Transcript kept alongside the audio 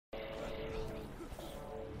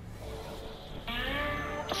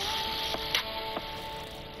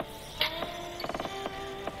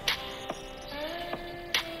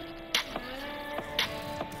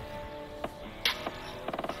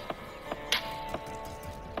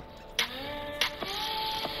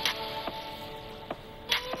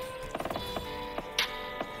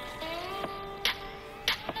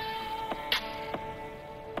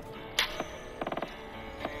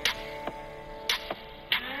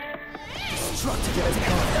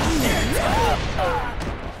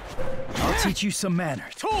I'll teach you some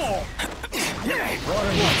manners. What's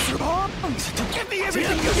wrong? Give me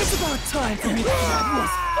everything you It's about time for me. That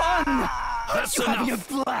was fun. That's You're having a enough.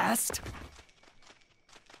 blast.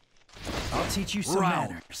 I'll teach you some Round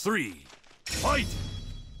manners. 3. Fight!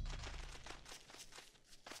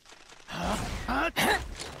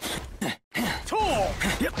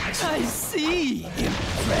 I see.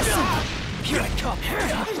 Impressive. Here I come.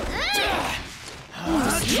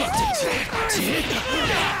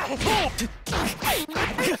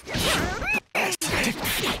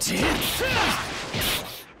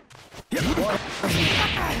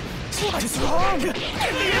 What's wrong? Give me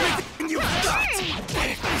everything you've got.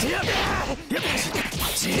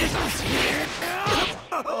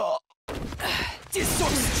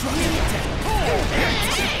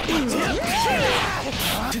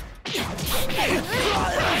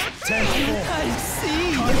 I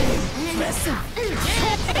see. Impressive.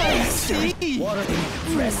 I see. Water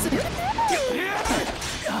Impressive.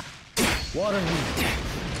 Water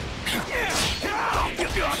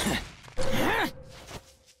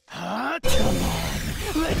Come on.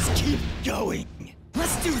 Let's keep going.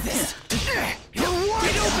 Let's do this. You're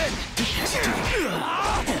wide open.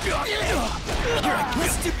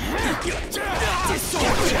 Let's do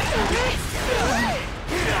disorder.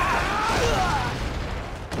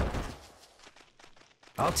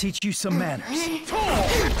 I'll teach you some manners.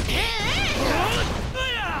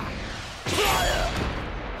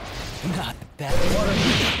 Not bad.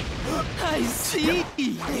 I see.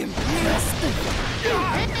 Impressive.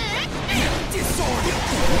 Disorder.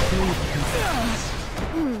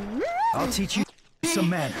 I'll teach you some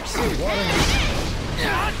manners.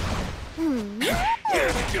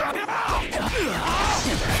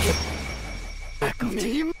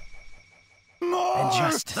 Me more. And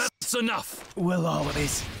justice That's enough. will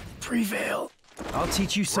always prevail. I'll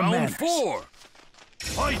teach you some Round manners. 4.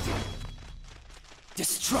 Fight!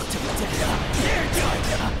 Destructive attack.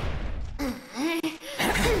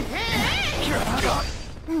 Here I go.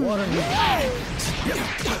 Water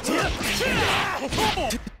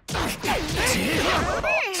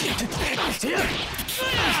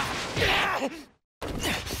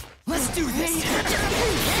Let's do this.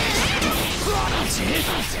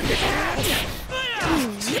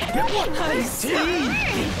 I see.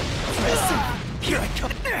 Impressive. Here I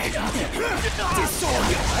come.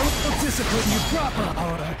 Disorder. I will discipline you proper.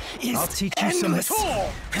 Power is I'll teach you some endless.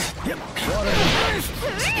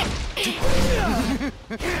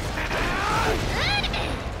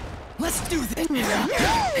 Let's do this.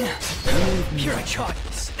 Here I come.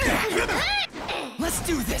 Let's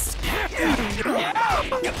do this.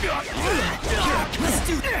 Let's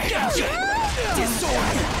do this.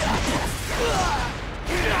 Disorder.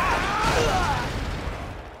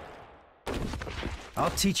 I'll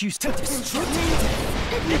teach you some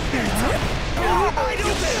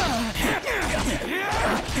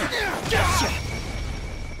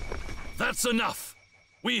That's enough.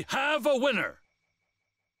 We have a winner.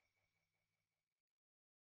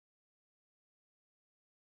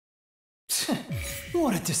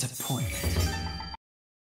 What a disappointment.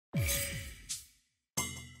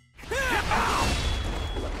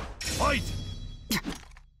 Fight!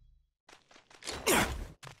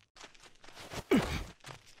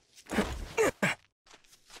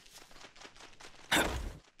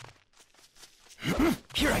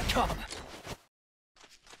 Here I come.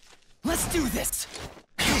 Let's do this.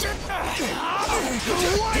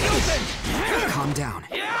 Wide open. Calm down.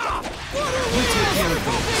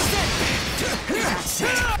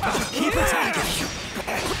 Keep attacking.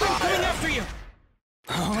 I'm coming after you.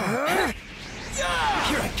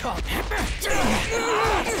 Here I come.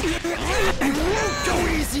 Won't go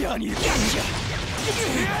easy on you. Gotcha.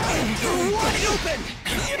 Wide open.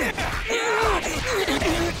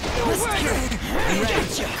 Let's get it.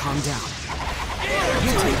 Gotcha. Calm down.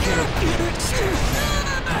 You take care of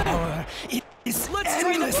power. It is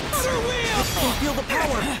endless. Feel the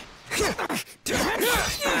power.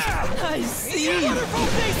 I see. Wonderful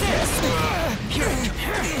faces. Here.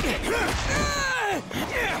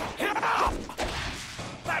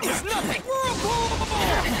 That was nothing. Whirlpool.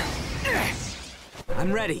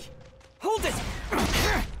 I'm ready. Hold it.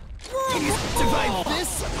 Can you survive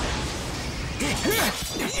this?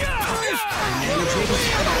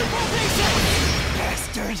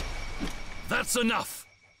 Bastard. That's enough.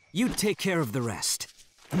 You take care of the rest.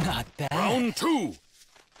 Not bad. Round 2.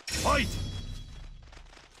 Fight!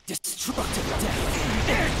 Destructive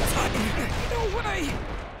death. No way.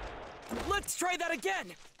 Let's try that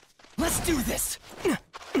again. Let's do this.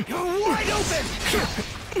 Wide open.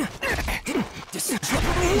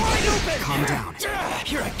 Destructive. Wide open! Calm down.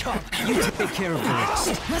 Here I come! You take care of the rest.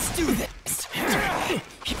 Let's do this!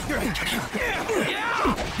 Here I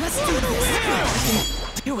come! Let's do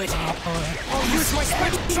this! Do it! I'll use my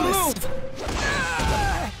special move!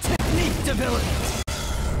 Technique development!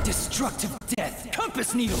 Destructive death!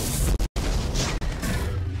 Compass needles!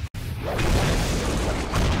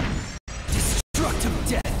 Destructive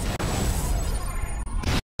death!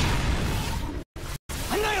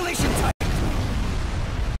 Annihilation type!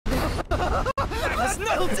 That was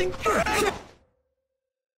melting! Wide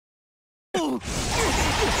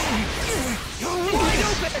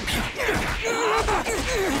open!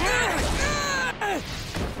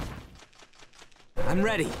 I'm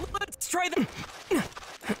ready. Let's try them!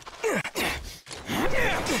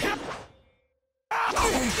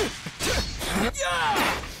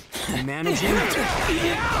 You managing?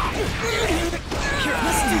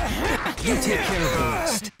 You take care of the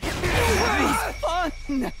rest.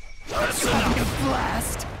 Fun! That's A enough.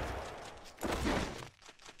 blast!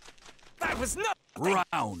 That was not.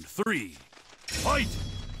 Round 3. Fight!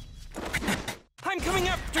 I'm coming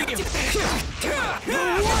after you!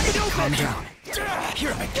 Calm down.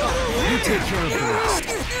 Here I go! You take care of the rest.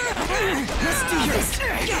 Let's do this!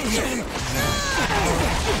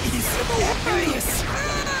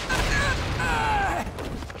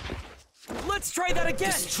 Let's try that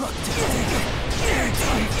again! Destructive!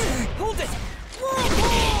 Hold it!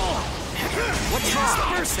 What's wrong?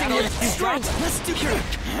 Bursting in strength! Let's do it!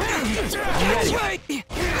 Wait!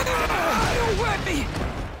 Away!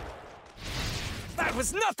 That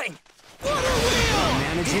was nothing! What a wheel!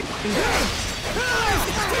 Managing?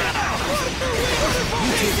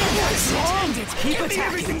 Keep attacking!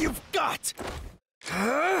 Everything you've got!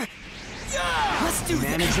 Let's do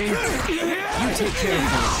Managing? You take care of the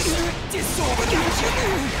rest. Disorder!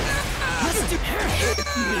 Let's do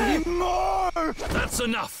need more! That's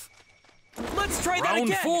enough. Let's try that Round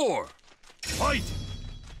again! 4. Fight!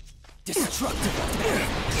 Destructive!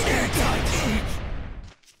 Airtight!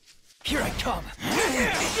 Here I come!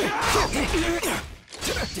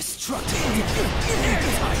 Destructive!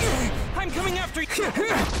 Airtight! I'm coming after you!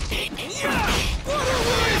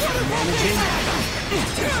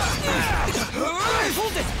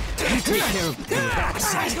 Hold it! You take care of the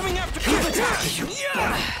rest. I'm coming after you!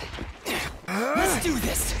 Let's do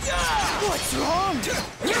this! What's wrong?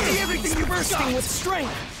 Give me everything you've bursting with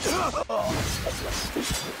strength!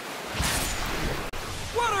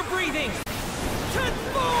 Water breathing!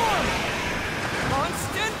 Transform!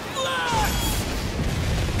 Constant flux!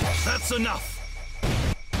 That's enough.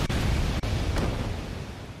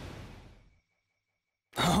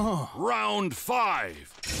 Round 5.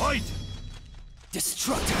 Fight!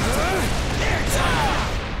 Destructive!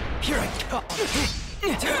 Here I come!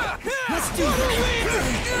 Let's do this!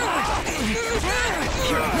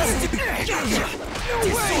 Let's do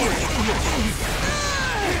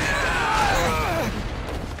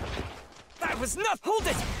That was not. Hold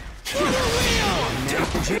it!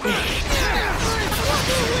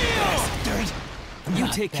 You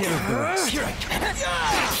take care of the rest. Here I come!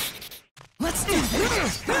 Let's do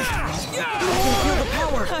this! I can feel the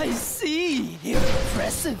power. I see!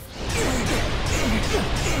 Impressive!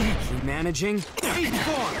 You managing? Here I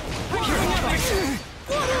come!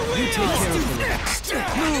 You take care of the rest.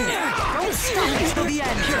 Don't stop until the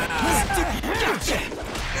end! Let's do Gotcha!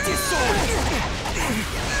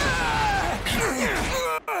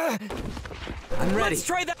 I'm ready. Let's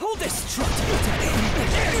try that! Hold this!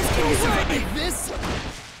 Like this?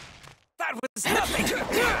 That was nothing!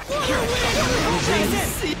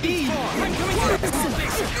 I'm coming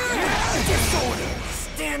Disorder!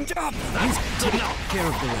 Stand up! That's enough. Care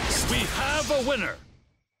of the rest. We have a winner.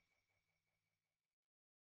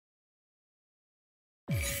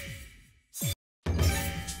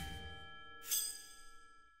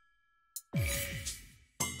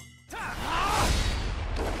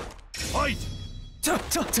 Fight!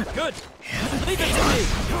 Good! Leave it to me!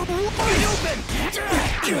 Wide open!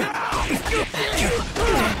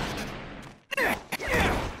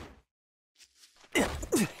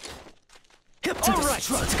 All right!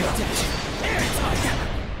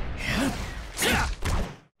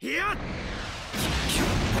 You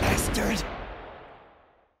bastard!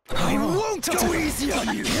 I won't go easy on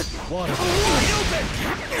you! Water. Wide open!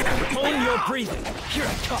 Hold your breathing. Here I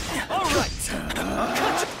come! All right!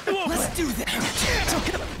 Let's do this!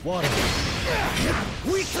 Water.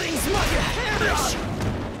 Weaklings must perish!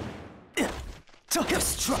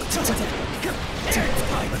 Destructive!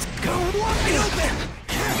 Let's go wide open!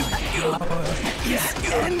 Yes,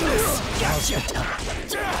 endless! Gotcha!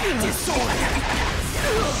 Disorder!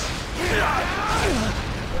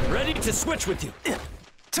 Ready to switch with you.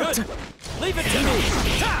 Good. Leave it to me.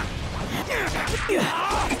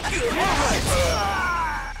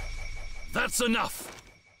 That's enough.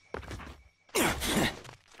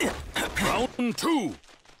 Round 2.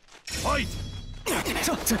 Fight. Good. Leave it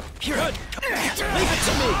to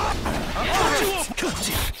me.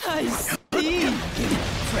 I see.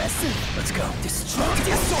 Impressive. Let's go.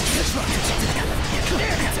 Destructive.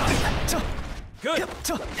 Good. Leave it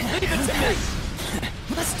to me.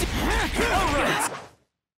 Let's do. All right.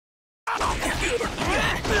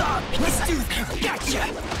 Let's do. Gotcha.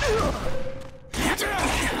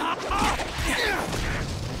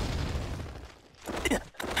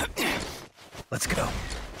 Let's go.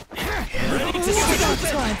 Ready to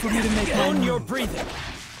switch. Time for me to make Own your breathing.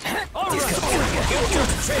 All right.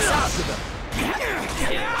 Just chase after them.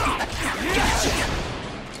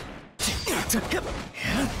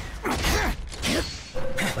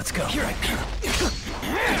 Let's go. Here I come.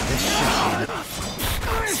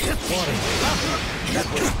 That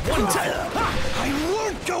was one time. I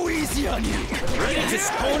won't go easy on you. Ready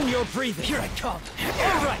to own your breathing. Here I come.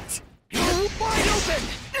 All right. Wide open.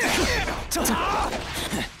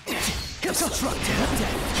 Destructive.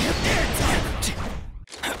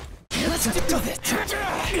 Let's do this.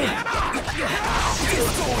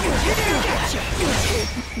 Hit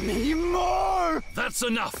me more. That's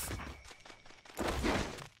enough.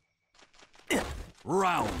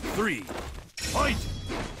 Round 3. Fight.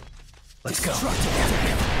 Let's go.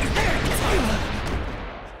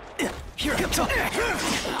 Here I come.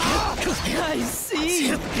 I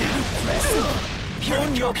see.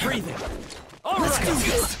 Own your breathing. All Let's right. do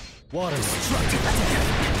this. Water.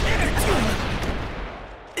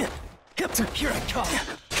 Here I come.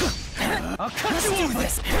 I'll cut you off.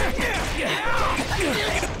 Let's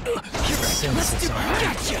do it.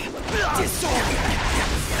 Gotcha. Disorder.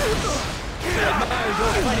 Admire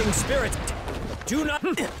your fighting spirit. Do not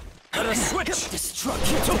let us switch.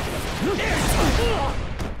 Destruction.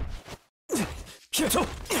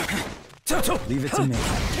 Leave it to me.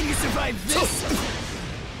 Can you survive this?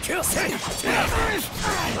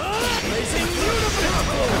 Blazing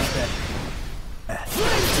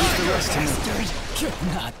Leave the rest to me.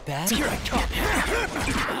 Not bad. Here I come.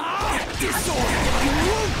 Disorder. I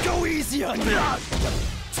won't go easy on you.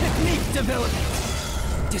 Technique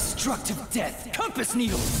development. Destructive death. Compass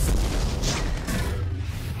needles.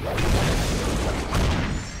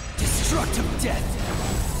 Destructive death.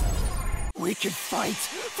 We could fight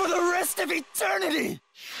for the rest of eternity.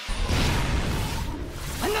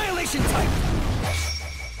 Annihilation type.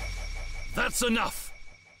 That's enough.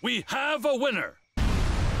 We have a winner.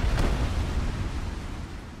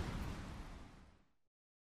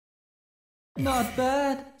 Not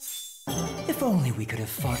bad. If only we could have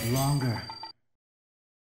fought longer.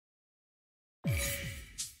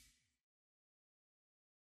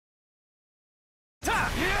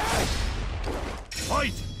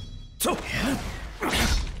 Fight.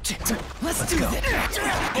 Let's do this.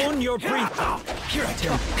 Own your breathing. Here I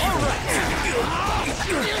come. All right.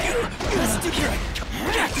 Let's do here.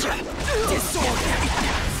 Gotcha. Disorder.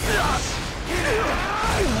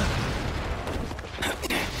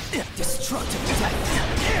 Destructive attack.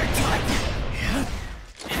 Airtight.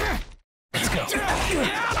 Let's go.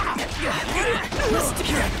 Let's do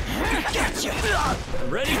here. Gotcha.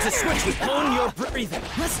 Ready to switch with own your breathing.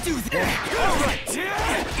 Let's do this. All right.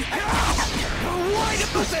 Wide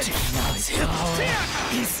open.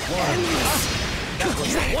 He's endless. That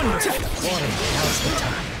was wonderful. Water. Now's the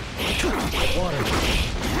time. Water.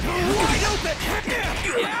 Wide open.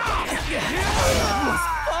 That was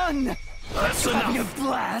fun. That's Having a enough.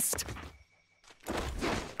 blast.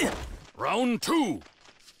 Round 2.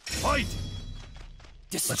 Fight.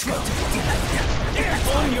 Destructive.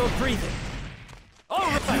 Own your breathing. All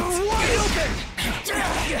right. Wide open.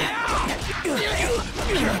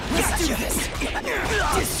 Let's do this.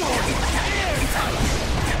 Disorder.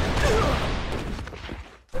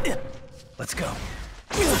 Let's go.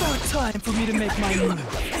 It's about time for me to make my move.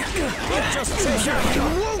 Just chase after.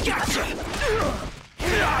 Gotcha.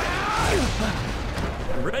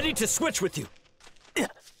 Ready to switch with you.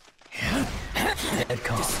 Head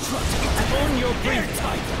calm. Own your breathing.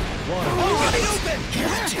 Water. Wide open.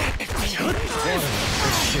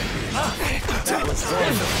 That was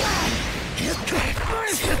wonderful.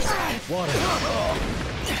 Water.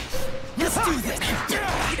 Let's do this.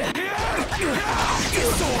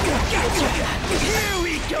 Disorder. Gotcha. Here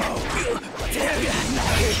we go.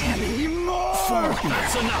 Not anymore.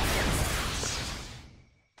 That's enough.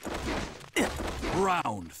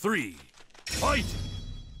 Round 3. Fight.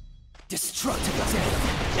 Destructive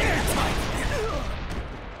death. Airtight.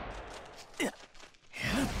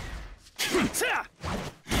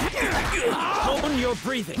 Hone your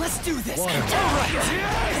breathing. Let's do this! Water. All right!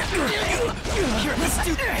 Here, let's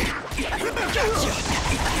do this!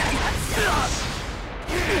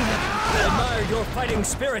 I admire your fighting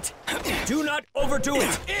spirit. Do not overdo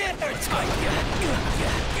it.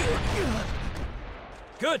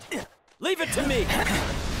 Good. Leave it to me.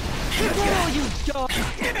 Oh, you dog!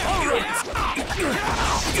 All right.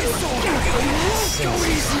 Go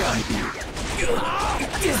easy on you!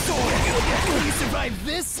 Will you survive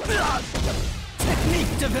this?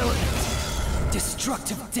 Technique development!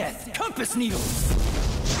 Destructive death! Compass needles!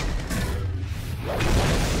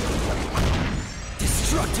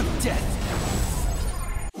 Destructive death!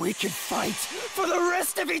 We could fight for the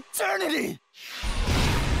rest of eternity!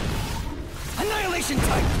 Annihilation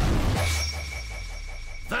type!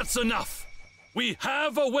 That's enough! We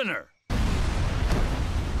have a winner!